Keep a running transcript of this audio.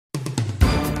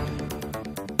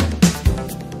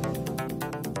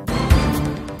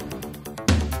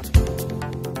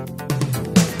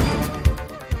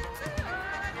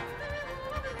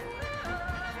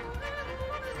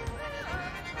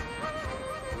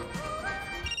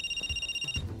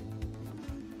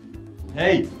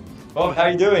Hey, Bob, how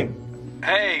you doing?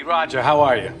 Hey, Roger, how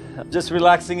are you? Just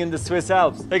relaxing in the Swiss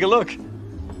Alps. Take a look.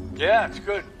 Yeah, it's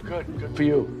good for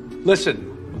you.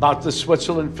 Listen, about the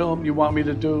Switzerland film you want me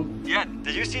to do? Yeah,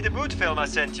 did you see the boot film I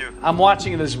sent you? I'm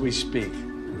watching it as we speak.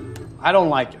 I don't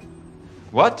like it.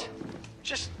 What?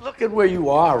 Just look at where you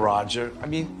are, Roger. I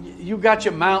mean, you got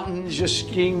your mountains, your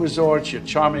skiing resorts, your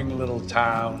charming little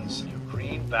towns, your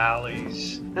green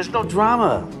valleys. There's no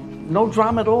drama. No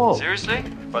drama at all. Seriously?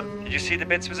 But did you see the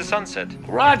bits with the sunset?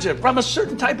 Roger, from a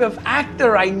certain type of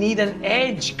actor, I need an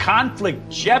edge, conflict,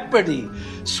 jeopardy.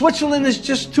 Switzerland is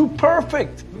just too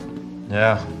perfect.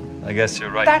 Yeah, I guess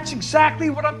you're right. That's exactly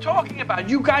what I'm talking about.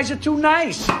 You guys are too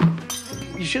nice.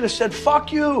 You should have said,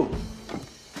 fuck you.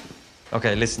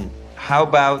 Okay, listen. How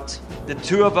about the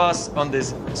two of us on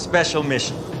this special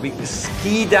mission? We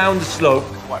ski down the slope.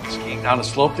 What, skiing down a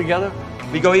slope together?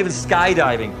 We go even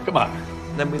skydiving. Come on.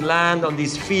 Then we land on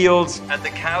these fields and the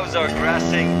cows are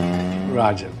grassing.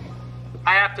 Roger,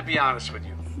 I have to be honest with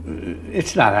you.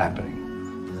 It's not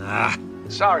happening. Ah.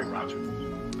 Sorry, Roger.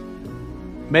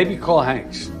 Maybe call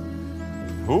Hanks.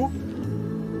 Who?